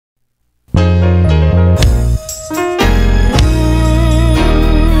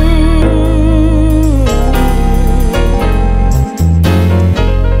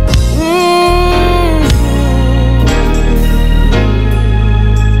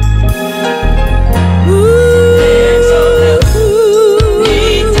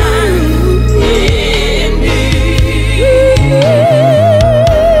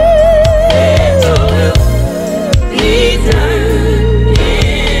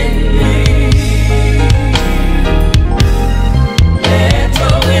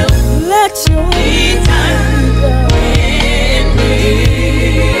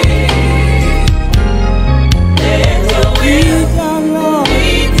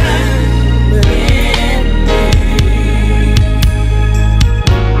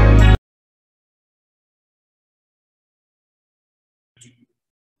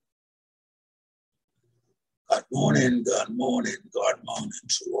Good morning, God morning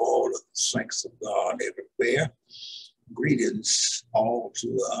to all of the saints of God everywhere. Greetings all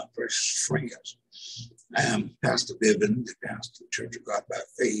to our precious friends. I am Pastor Bibbin, the pastor of Church of God by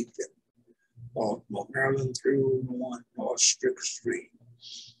Faith in Baltimore, Maryland, 301 North Stricker Street.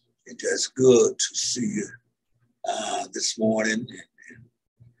 It's just good to see you this morning, and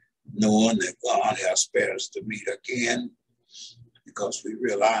knowing that God has spared us to meet again, because we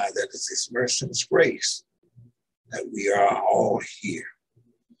realize that it's His mercy and His grace that we are all here.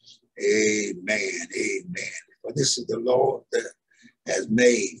 Amen, amen. For this is the Lord that has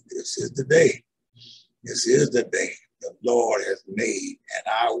made. This is the day. This is the day the Lord has made,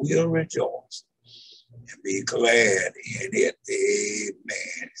 and I will rejoice and be glad in it.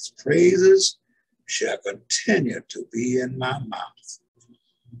 Amen. His praises shall continue to be in my mouth.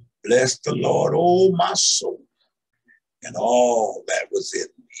 Bless the Lord, oh my soul, and all that was in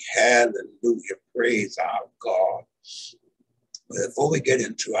me. Hallelujah. Praise our God. But before we get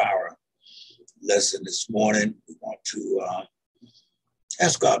into our lesson this morning, we want to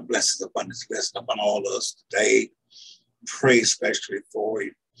ask God blessings upon this lesson, upon all of us today. Pray especially for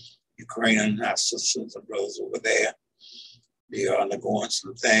Ukrainian, our sisters and brothers over there. They are undergoing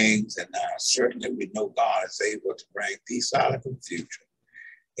some things, and certainly we know God is able to bring peace out of confusion.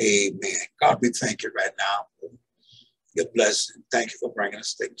 Amen. God, we thank you right now for your blessing. Thank you for bringing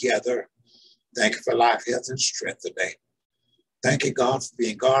us together. Thank you for life, health, and strength today. Thank you, God, for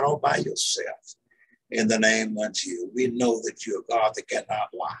being God all by yourself. In the name of Jesus, we know that you're a God that cannot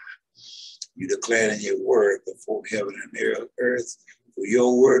lie. You declared in your word before heaven and earth, for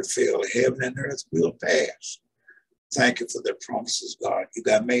your word fell, heaven and earth will pass. Thank you for the promises, God. You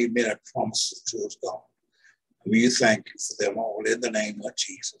got made many promises to us, God. We thank you for them all in the name of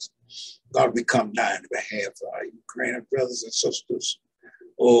Jesus. God, we come down on behalf of our Ukrainian brothers and sisters.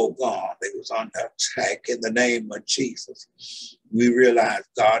 Oh, God, they was under attack in the name of Jesus. We realize,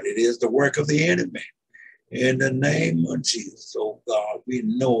 God, it is the work of the enemy. In the name of Jesus, oh, God, we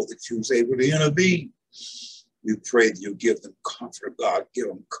know that you was able to intervene. We pray that you give them comfort, God, give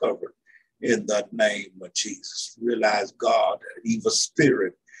them cover in the name of Jesus. Realize, God, that evil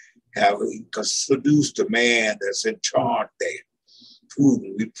spirit have seduced the man that's in charge there.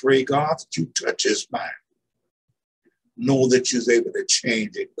 Putin, we pray, God, that you touch his mind. Know that you're able to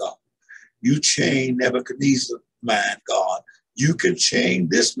change it, God. You change Nebuchadnezzar's mind, God. You can change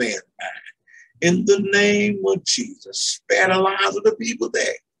this man's mind. In the name of Jesus, spare the lives of the people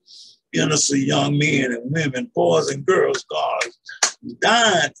there. Innocent young men and women, boys and girls, God,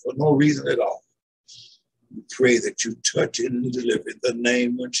 dying for no reason at all. We pray that you touch it and deliver in the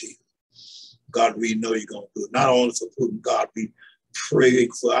name of Jesus. God, we know you're going to do it. Not only for Putin, God, we pray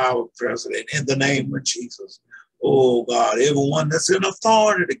for our president in the name of Jesus. Oh, God, everyone that's in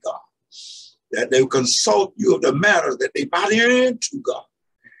authority, God, that they consult you of the matters that they body into, God.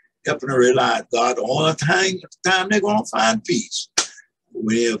 Helping to realize, God, the only time they're going to find peace,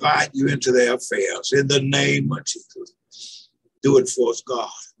 we invite you into their affairs in the name of Jesus. Do it for us,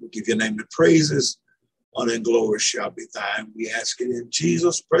 God. We give your name the praises. Honor and glory shall be thine. We ask it in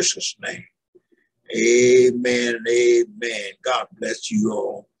Jesus' precious name. Amen and amen. God bless you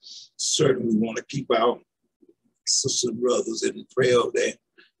all. Certainly we want to keep our sisters and brothers in prayer that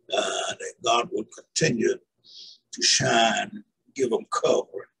God will continue to shine, give them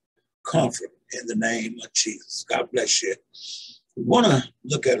comfort in the name of Jesus. God bless you. We want to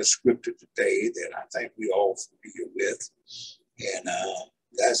look at a scripture today that I think we all familiar with, and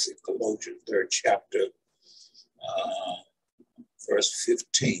that's in Colossians 3rd chapter, verse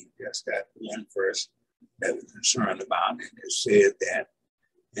 15. That's that one verse that we're concerned about, and it said that,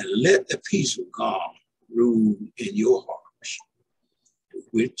 and let the peace of God rule in your hearts, to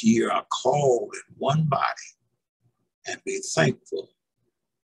which ye are called in one body, and be thankful.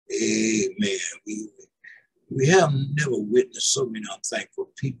 Amen. We have never witnessed so many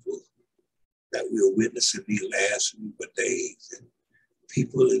unthankful people that we are witnessing these last few days, and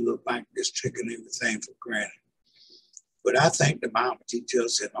people that look like they're taking everything for granted. But I think the Bible teaches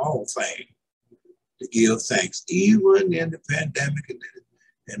us in all things to give thanks, even in the pandemic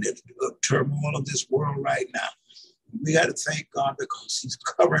and the turmoil of this world right now. We got to thank God because he's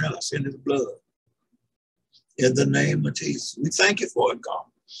covering us in his blood. In the name of Jesus, we thank you for it, God.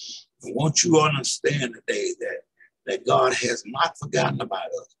 I want you to understand today that God has not forgotten about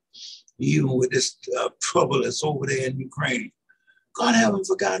us. Even with this trouble that's over there in Ukraine, God hasn't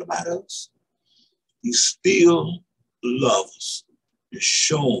forgotten about us. He still loves us. It's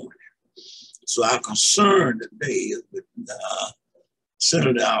shown. So our concern today is with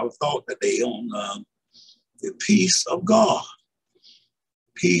centered our thought today on the peace of God.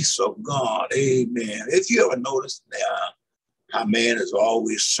 peace of God. Amen. If you ever noticed how man is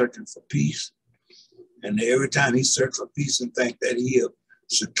always searching for peace, and every time he searches for peace and think that he has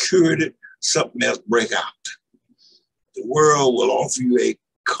secured it, something else break out. The world will offer you a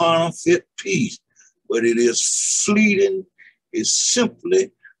counterfeit peace, but it is fleeting. It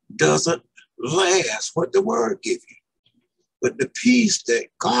simply doesn't last what the world gives you. But the peace that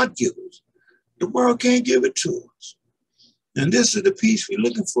God gives us, the world can't give it to us. And this is the peace we're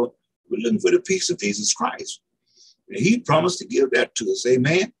looking for. We're looking for the peace of Jesus Christ. And he promised to give that to us.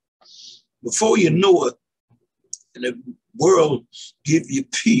 Amen. Before you know it, and the world give you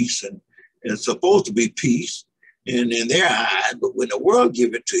peace, and it's supposed to be peace in their eyes, but when the world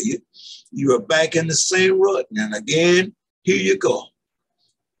give it to you, you are back in the same rut. And again, here you go,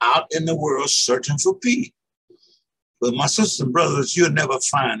 out in the world searching for peace. But my sisters and brothers, you'll never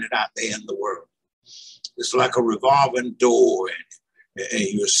find it out there in the world. It's like a revolving door, and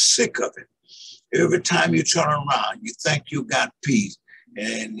you're sick of it. Every time you turn around, you think you got peace,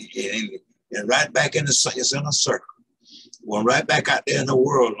 and right back it's in a circle. Well, right back out there in the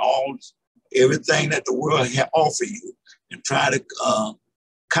world, everything that the world has offer you, and try to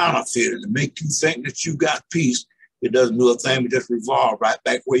counterfeit it and make you think that you got peace. It doesn't do a thing but just revolve right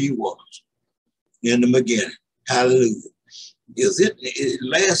back where you was in the beginning. Hallelujah. Is it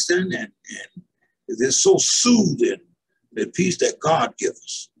lasting, and is it so soothing, the peace that God gives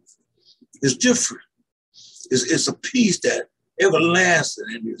us? It's different. It's a peace that everlasting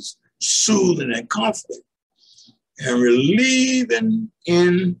and is soothing and comforting and relieving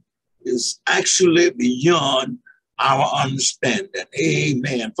is actually beyond our understanding.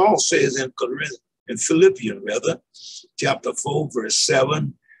 Amen. Paul says in Philippians, chapter 4, verse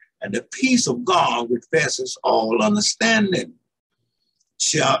 7, and the peace of God, which passes all understanding,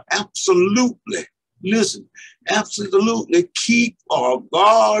 shall absolutely keep or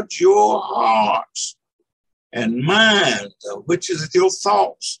guard your hearts and minds, which is your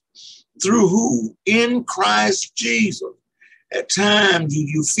thoughts, through who? In Christ Jesus. At times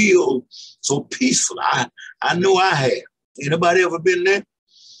you feel so peaceful. I know I have. Anybody ever been there?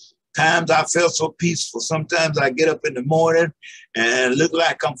 Times I felt so peaceful. Sometimes I get up in the morning and look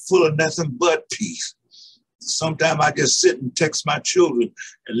like I'm full of nothing but peace. Sometimes I just sit and text my children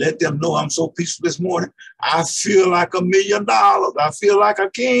and let them know I'm so peaceful this morning. I feel like $1 million. I feel like a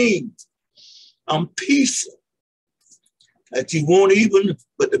king. I'm peaceful. That you won't even,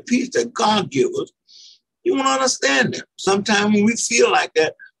 but the peace that God gives us, you won't understand it. Sometimes when we feel like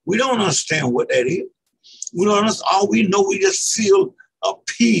that, we don't understand what that is. We don't understand. All we know, we just feel a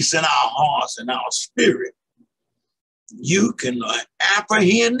peace in our hearts and our spirit. You can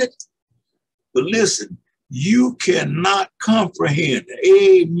apprehend it, but listen, you cannot comprehend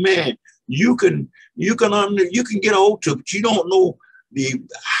it. Amen. You can get a hold to it, but you don't know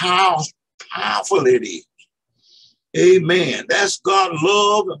how powerful it is. Amen. That's God's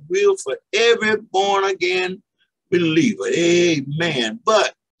love and will for every born again believer. Amen.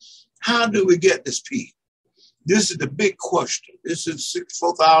 But how do we get this peace? This is the big question. This is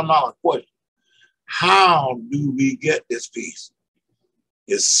 $64,000 question. How do we get this peace?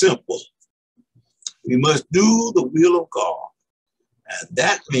 It's simple. We must do the will of God. And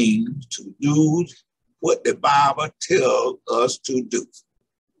that means to do what the Bible tells us to do.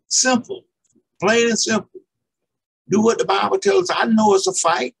 Simple, plain and simple. Do what the Bible tells us. I know it's a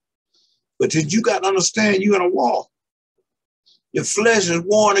fight, but you got to understand you're in a war. Your flesh is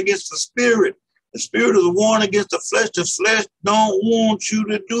warring against the spirit. The spirit is warring against the flesh. The flesh don't want you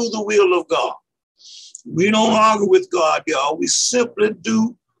to do the will of God. We don't argue with God, y'all. We simply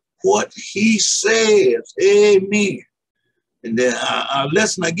do what he says. Amen. And then our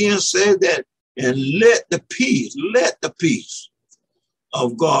lesson again says that, and let the peace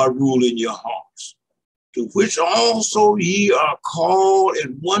of God rule in your hearts, to which also ye are called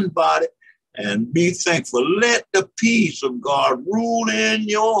in one body, and be thankful. Let the peace of God rule in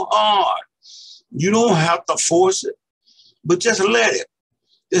your heart. You don't have to force it, but just let it.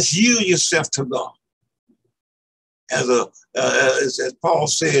 Just yield yourself to God. As Paul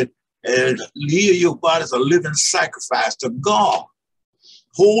said, and yield your body as a living sacrifice to God,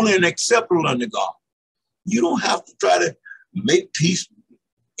 holy and acceptable unto God. You don't have to try to make peace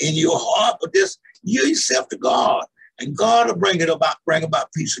in your heart, but just yield yourself to God, and God will bring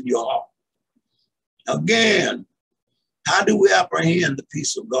about peace in your heart. Again, how do we apprehend the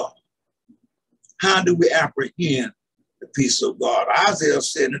peace of God? How do we apprehend the peace of God? Isaiah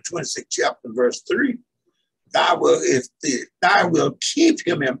said in the 26th chapter, verse 3, thou will keep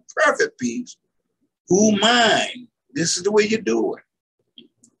him in perfect peace, whose mind, this is the way you do it,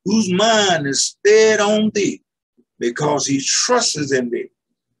 whose mind is stayed on thee, because he trusts in thee.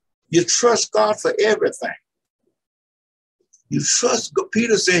 You trust God for everything. You trust God.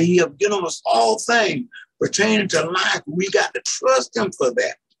 Peter said he has given us all things pertaining to life. We got to trust him for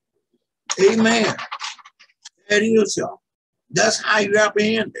that. Amen. That is, y'all. That's how you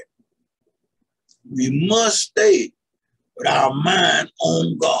apprehend it. We must stay with our mind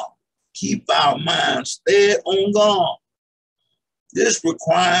on God. Keep our mind stayed on God. This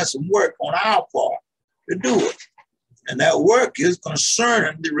requires some work on our part to do it. And that work is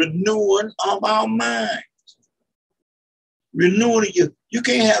concerning the renewing of our minds. Renewing you. You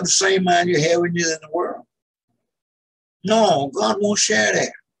can't have the same mind you have when you're in the world. No, God won't share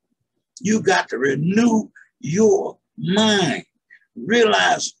that. You got to renew your mind.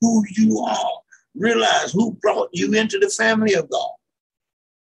 Realize who you are. Realize who brought you into the family of God.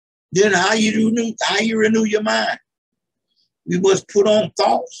 Then how you renew your mind. We must put on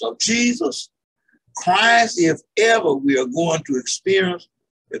thoughts of Jesus Christ. If ever we are going to experience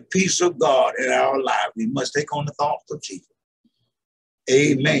the peace of God in our life, we must take on the thoughts of Jesus.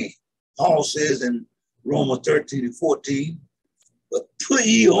 Amen. Paul says in Romans 13:14, but put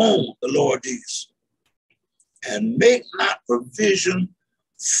ye on the Lord Jesus and make not provision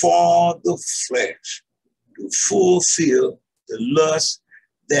for the flesh to fulfill the lust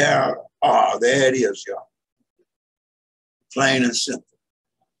there are. There it is, y'all. Plain and simple.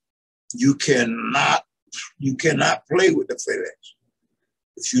 You cannot play with the flesh.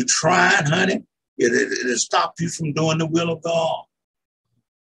 If you try, honey, it'll stop you from doing the will of God.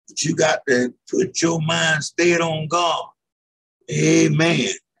 But you got to put your mind stayed on God.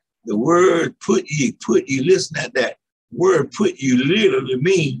 Amen. The word put ye, listen at that. Word put you literally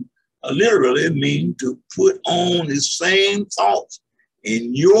mean to put on the same thoughts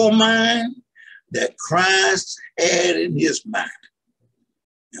in your mind that Christ had in his mind.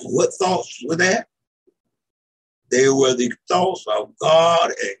 And what thoughts were that? They were the thoughts of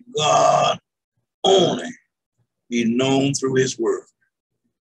God and God only, be known through his word.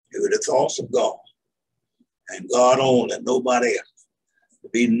 They were the thoughts of God and God only, nobody else. To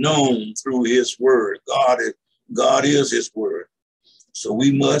be known through his word. God is his word. So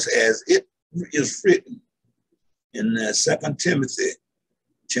we must, as it is written in 2 Timothy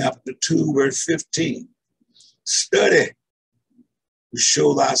chapter 2, verse 15, study to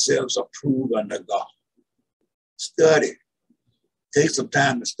show thyself approved unto God. Study. Take some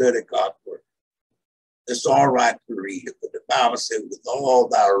time to study God's word. It's all right to read it, but the Bible says, with all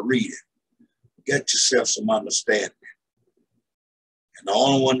thy reading, get yourself some understanding. And the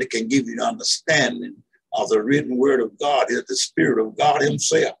only one that can give you the understanding of the written word of God is the Spirit of God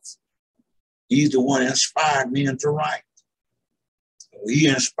himself. He's the one that inspired men to write. When he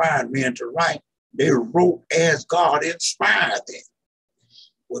inspired men to write, they wrote as God inspired them,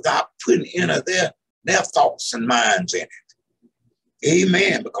 without putting any of their thoughts and minds in it.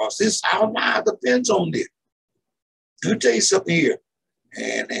 Amen. Because this, our life depends on this. Let me tell you something here.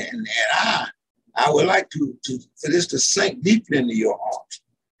 And I would like for this to sink deeply into your heart,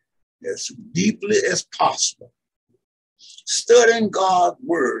 as deeply as possible. Studying God's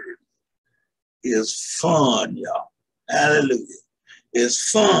word is fun, y'all. Hallelujah. It's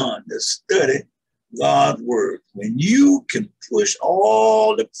fun to study God's word. When you can push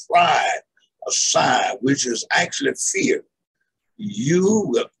all the pride aside, which is actually fear, you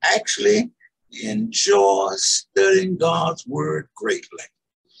will actually enjoy studying God's word greatly.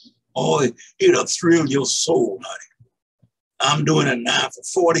 Oh, it'll thrill your soul, honey. I'm doing it now for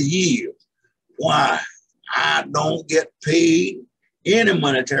 40 years. Why? I don't get paid any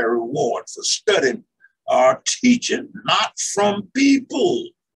monetary reward for studying or teaching, not from people.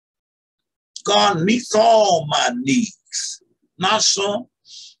 God meets all my needs, not some,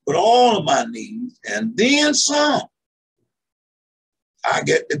 but all of my needs, and then some. I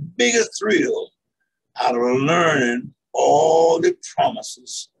get the biggest thrill out of learning all the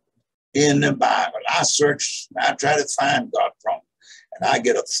promises in the Bible. I search, I try to find God's promise, and I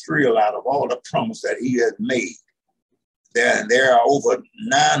get a thrill out of all the promises that he has made. There are over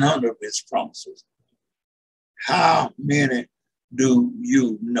 900 of his promises. How many do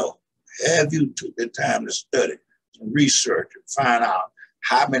you know? Have you took the time to study, to research, and find out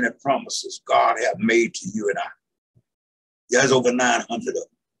how many promises God has made to you and I? There's over 900 of them.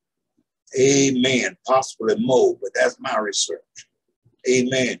 Amen. Possibly more, but that's my research.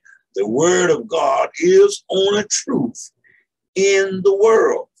 Amen. The word of God is only truth in the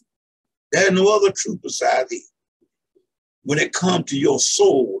world. There's no other truth besides it. When it comes to your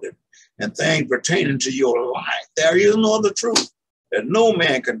soul and things pertaining to your life, there is no other truth that no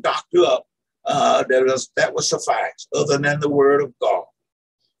man can doctor up that will suffice other than the word of God.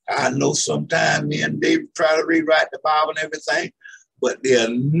 I know sometimes me and David try to rewrite the Bible and everything, but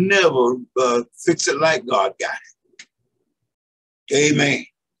they'll never fix it like God got it. Amen.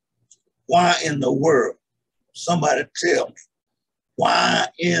 Why in the world? Somebody tell me. Why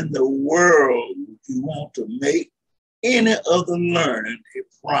in the world would you want to make any other learning a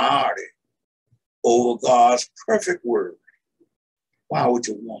priority over God's perfect word? Why would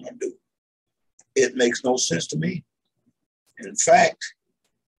you want to do it? It makes no sense to me. In fact,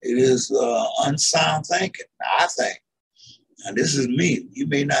 it is unsound thinking, I think. And this is me. You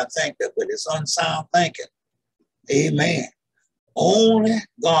may not think that, but it's unsound thinking. Amen. Only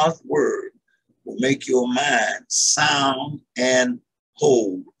God's word will make your mind sound and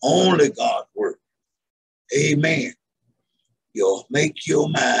whole. Only God's word. Amen. You'll make your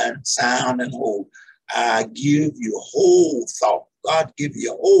mind sound and whole. I give you whole thought. God give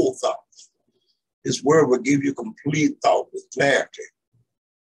you whole thoughts. His word will give you complete thought with clarity.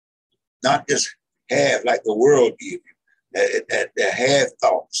 Not just half like the world give you, that half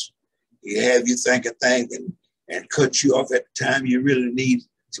thoughts. He have you think of things and cut you off at the time you really need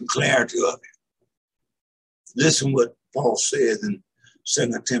some clarity of it. Listen what Paul says in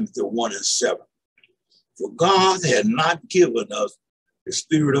 2 Timothy 1:7. For God had not given us the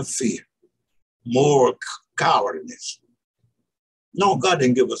spirit of fear, moral cowardice. No, God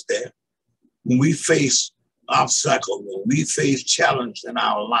didn't give us that. When we face obstacles, when we face challenge in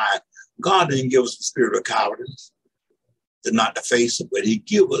our life, God didn't give us the spirit of cowardice to not to face it, but he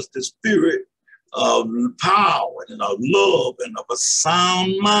gave us the spirit of power and of love and of a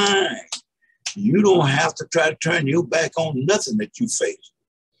sound mind. You don't have to try to turn your back on nothing that you face.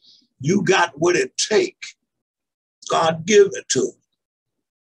 You got what it takes. God give it to us.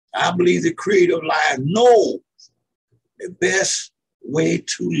 I believe the creator of life knows the best way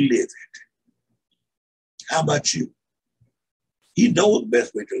to live it. How about you? He knows the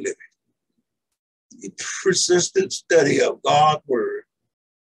best way to live it. The persistent study of God's word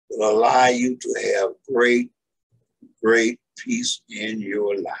will allow you to have great, great peace in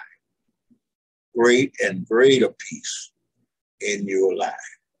your life. Great and greater peace in your life.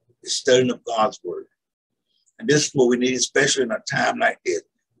 The studying of God's word. And this is what we need, especially in a time like this.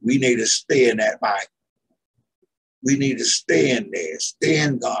 We need to stay in that Bible. We need to stay in there, stay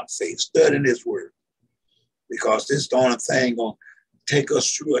in God's face, studying his word. Because this is the only thing going to take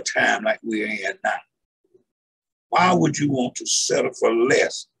us through a time like we're in now. Why would you want to settle for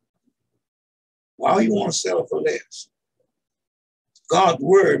less? Why would you want to settle for less? God's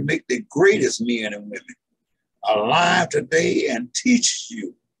word make the greatest men and women alive today and teach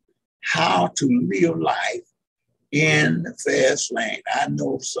you how to live life in the fast lane. I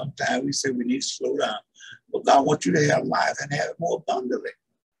know sometimes we say we need to slow down, but God wants you to have life and have it more abundantly.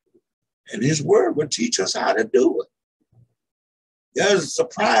 And his word will teach us how to do it. There's a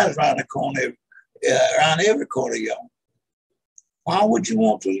surprise around the corner, around every corner, y'all. Why would you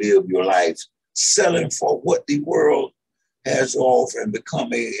want to live your life selling for what the world has to offer and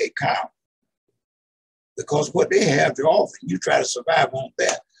become a cow? Because what they have to offer, you try to survive on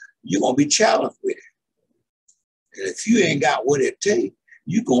that, you're going to be challenged with it. And if you ain't got what it takes,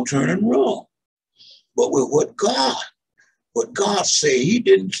 you're going to turn and run. But with what God said, he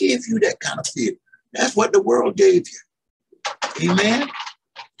didn't give you that kind of fear. That's what the world gave you. Amen?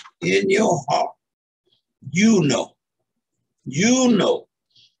 In your heart, you know,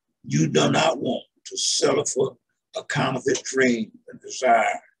 you do not want to settle for a counterfeit dream and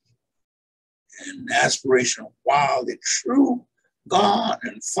desire and aspiration, while the true God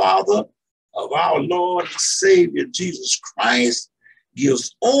and Father of our Lord and Savior Jesus Christ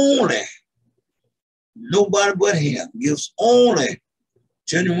gives only, nobody but him, gives only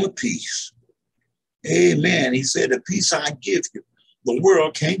genuine peace. Amen. He said, the peace I give you, the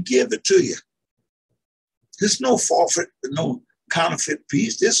world can't give it to you. There's no forfeit, no counterfeit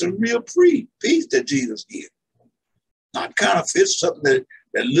peace. This is a real peace that Jesus gives. Not counterfeit, something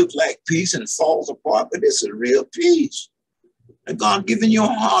that looks like peace and falls apart, but it's a real peace. And God giving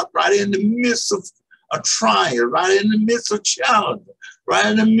your heart right in the midst of a trial, right in the midst of challenge, right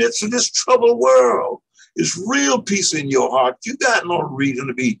in the midst of this troubled world. It's real peace in your heart. You got no reason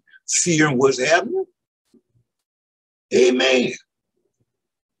to be fearing what's happening. Amen.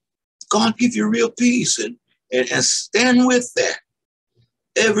 God give you real peace and stand with that.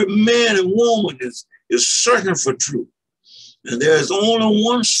 Every man and woman is searching for truth. And there's only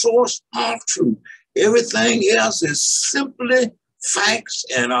one source of truth. Everything else is simply facts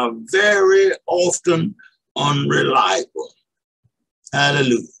and are very often unreliable.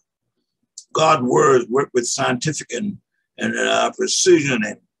 Hallelujah. God's words work with scientific and precision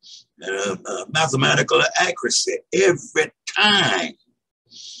and mathematical accuracy every time.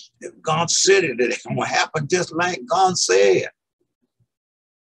 If God said it, it's going to happen just like God said.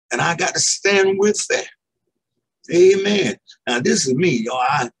 And I got to stand with that. Amen. Now this is me,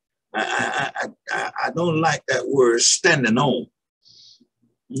 y'all. I don't like that word standing on.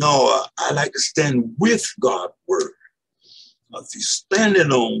 No, I like to stand with God's word. If you're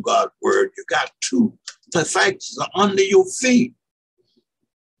standing on God's word, you got two factors under your feet.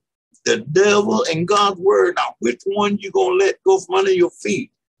 The devil and God's word. Now, which one you gonna let go from under your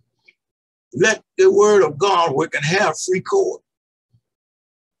feet? Let the word of God where it can have free court.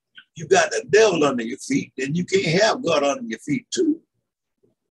 You got the devil under your feet, then you can't have God under your feet too.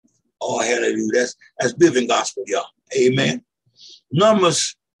 Oh, hallelujah. That's living gospel, y'all. Amen.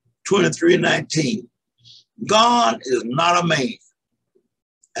 Numbers 23:19. God is not a man,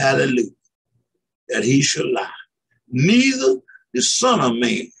 hallelujah, that he should lie. Neither the son of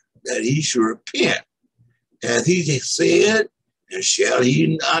man that he should repent. Hath he said, and shall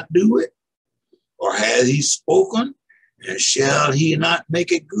he not do it? Or hath he spoken, and shall he not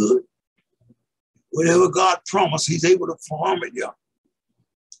make it good? Whatever God promised, he's able to perform it, y'all.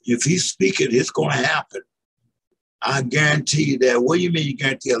 If he speak it, it's going to happen. I guarantee you that. What do you mean you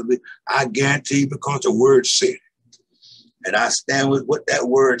guarantee it? I guarantee you because the word said it. And I stand with what that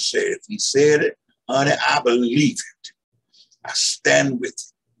word said. If he said it, honey, I believe it. I stand with it.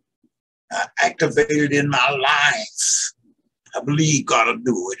 I activate it in my life. I believe God will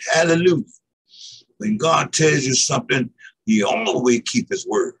do it. Hallelujah. When God tells you something, he always keep his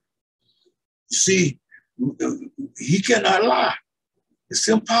word. You see, he cannot lie. It's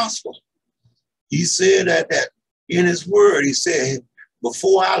impossible. He said that in his word, he said,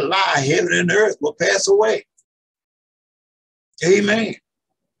 before I lie, heaven and earth will pass away. Amen.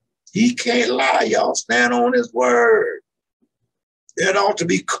 He can't lie, y'all. Stand on his word. That ought to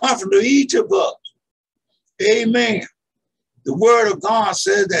be comfort to each of us. Amen. The word of God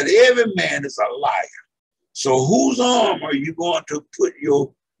says that every man is a liar. So whose arm are you going to put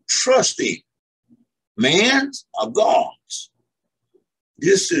your trust in? Man's or God's?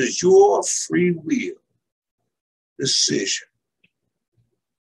 This is your free will decision.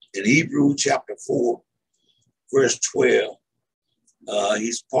 In Hebrews chapter 4, verse 12,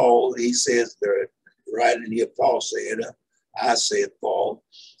 he says there, right in here, Paul said, I said, Paul,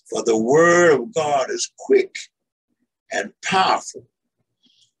 for the word of God is quick and powerful.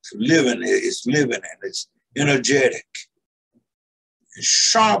 It's living and it's energetic. It's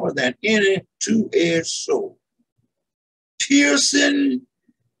sharper than any two-edged sword, piercing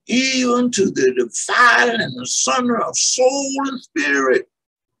even to the dividing and the sunder of soul and spirit,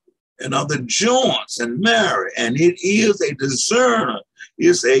 and of the joints and marrow. And it is a discerner,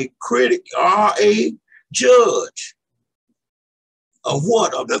 is a critic, or a judge of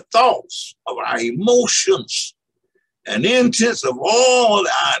what? Of the thoughts, of our emotions, and intents of all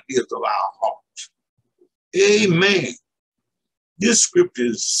the ideas of our heart. Amen. This scripture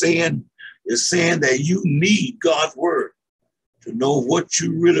is saying that you need God's word to know what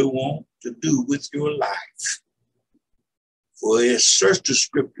you really want to do with your life. For it search the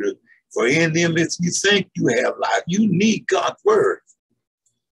scripture, for in them, if you think you have life, you need God's word.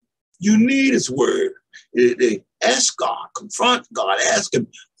 You need his word. They ask God, confront God, ask him,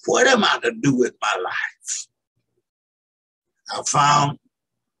 what am I to do with my life? I found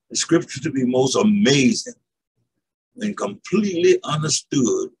the scripture to be most amazing when completely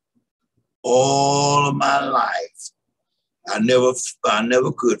understood all of my life. I never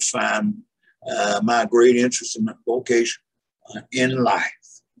could find my great interest in vocation in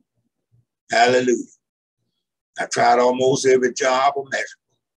life. Hallelujah. I tried almost every job imaginable.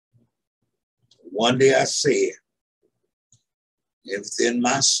 One day I said, within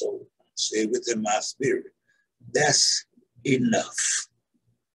my soul, say within my spirit, that's enough.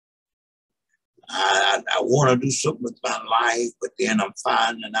 I want to do something with my life, but then I'm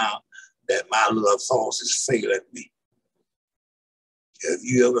finding out that my little thoughts is failing me. Have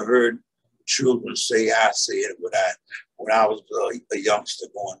you ever heard children say, I said when I was a youngster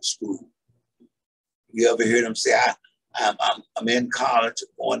going to school? You ever hear them say, I'm in college,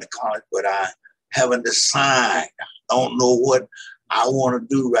 going to college, but I haven't decided. I don't know what I want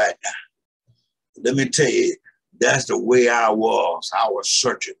to do right now. Let me tell you, that's the way I was. I was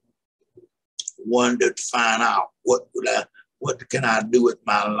searching, wanted to find out what can I do with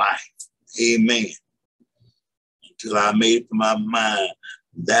my life. Amen. Until I made up my mind,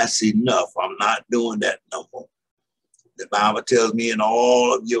 that's enough. I'm not doing that no more. The Bible tells me in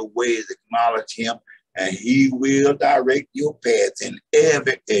all of your ways acknowledge him, and he will direct your path in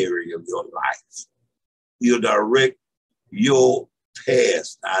every area of your life. He'll direct your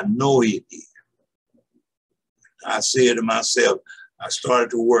path. I know he did. I said to myself, I started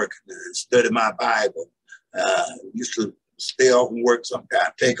to work and study my Bible. Used to stay off from work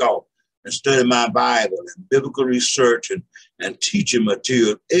sometimes, take off and study my Bible and biblical research and teaching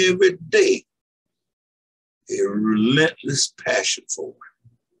material every day. A relentless passion for it.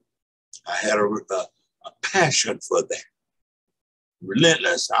 I had a passion for that.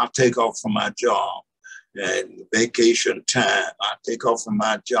 Relentless. I'll take off from my job and vacation time. I'll take off from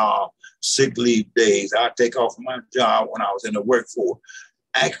my job, sick leave days. I'll take off from my job when I was in the workforce.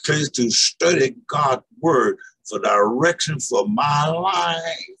 Actually, to study God's word for direction for my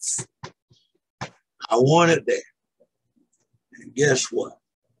life. I wanted that. And guess what?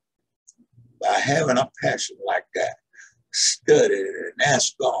 By having a passion like that, study and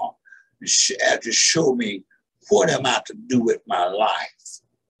ask God to show me what am I to do with my life.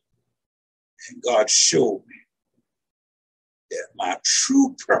 And God showed me that my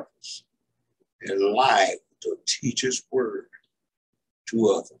true purpose in life to teach his word to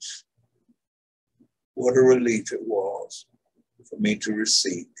others. What a relief it was for me to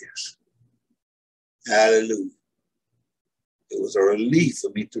receive this. Hallelujah. It was a relief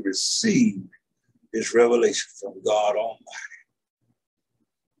for me to receive this revelation from God Almighty.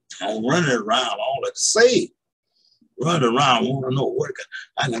 I'm running around all that saved. Running around, want to know what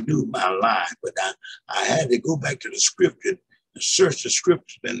I can do with my life. But I had to go back to the scripture and search the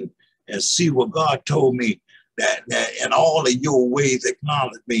scripture and see what God told me, that in all of your ways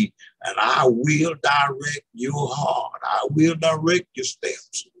acknowledge me, and I will direct your heart. I will direct your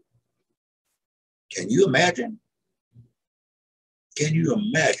steps. Can you imagine? Can you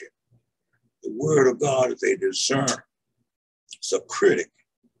imagine? The word of God is a discerner. It's a critic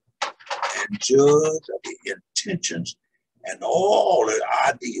and judge of the intentions and all the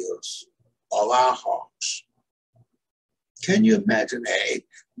ideas of our hearts. Can you imagine that?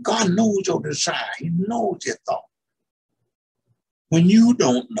 God knows your desire. He knows your thought. When you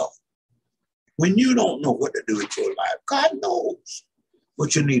don't know what to do with your life, God knows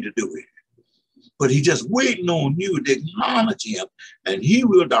what you need to do with it. But he's just waiting on you to acknowledge him, and he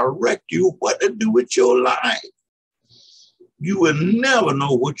will direct you what to do with your life. You will never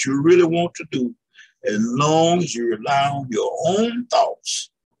know what you really want to do as long as you rely on your own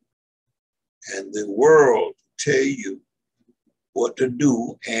thoughts and the world to tell you what to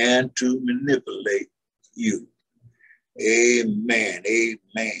do and to manipulate you. Amen,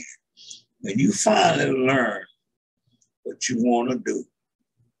 amen. When you finally learn what you want to do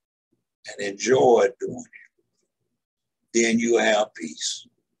and enjoy doing it, then you have peace.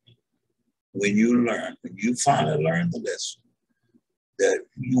 When you finally learn the lesson that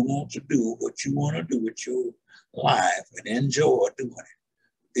you want to do what you want to do with your life and enjoy doing it,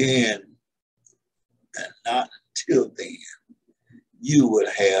 then, and not until then, you will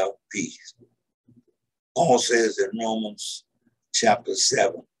have peace. Paul says in Romans chapter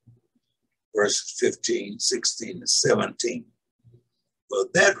 7, verses 15, 16, and 17, "For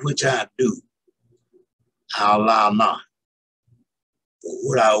that which I do, I allow not. For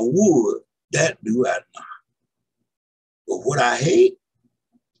what I would, that do I not. But what I hate,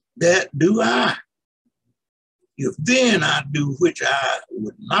 that do I. If then I do which I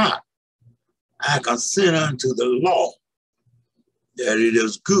would not, I consent unto the law that it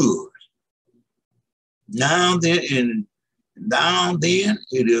is good. Now then, it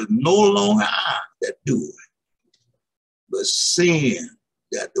is no longer I that do it, but sin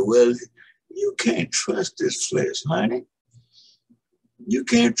that dwelleth." You can't trust this flesh, honey. You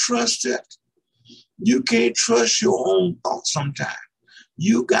can't trust it. You can't trust your own thoughts sometimes.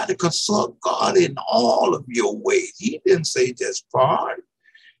 You got to consult God in all of your ways. He didn't say just part.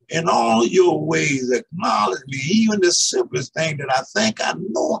 In all your ways, acknowledge me. Even the simplest thing that I think I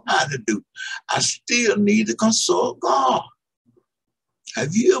know how to do, I still need to consult God.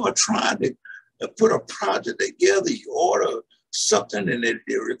 Have you ever tried to put a project together? You order something and it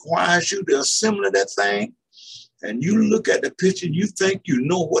requires you to assemble that thing, and you look at the picture and you think you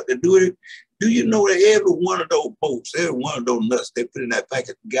know what to do with it. Do you know that every one of those bolts, every one of those nuts they put in that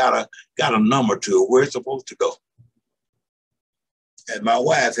packet got a number to it, where it's supposed to go? And my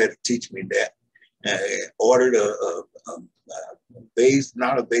wife had to teach me that. I ordered a base,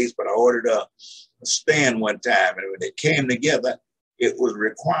 not a base, but I ordered a stand one time. And when they came together, it was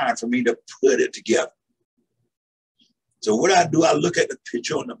required for me to put it together. So what I do, I look at the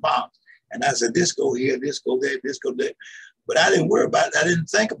picture on the box and I said, this go here, this go there, this go there. But I didn't worry about it. I didn't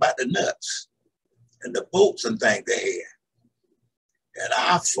think about the nuts and the bolts and things they had. And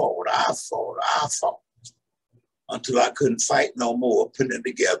I fought until I couldn't fight no more, putting it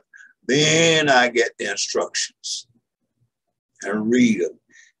together. Then I get the instructions and read them.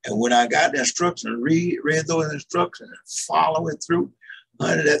 And when I got the instructions, read those instructions and follow it through,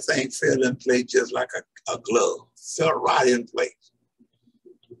 honey, that thing fell in place just like a glove. fell right in place.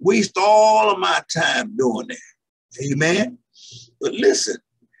 Waste all of my time doing that. Amen. But listen,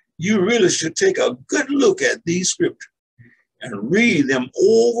 you really should take a good look at these scriptures and read them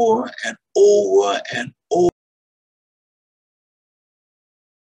over and over and over.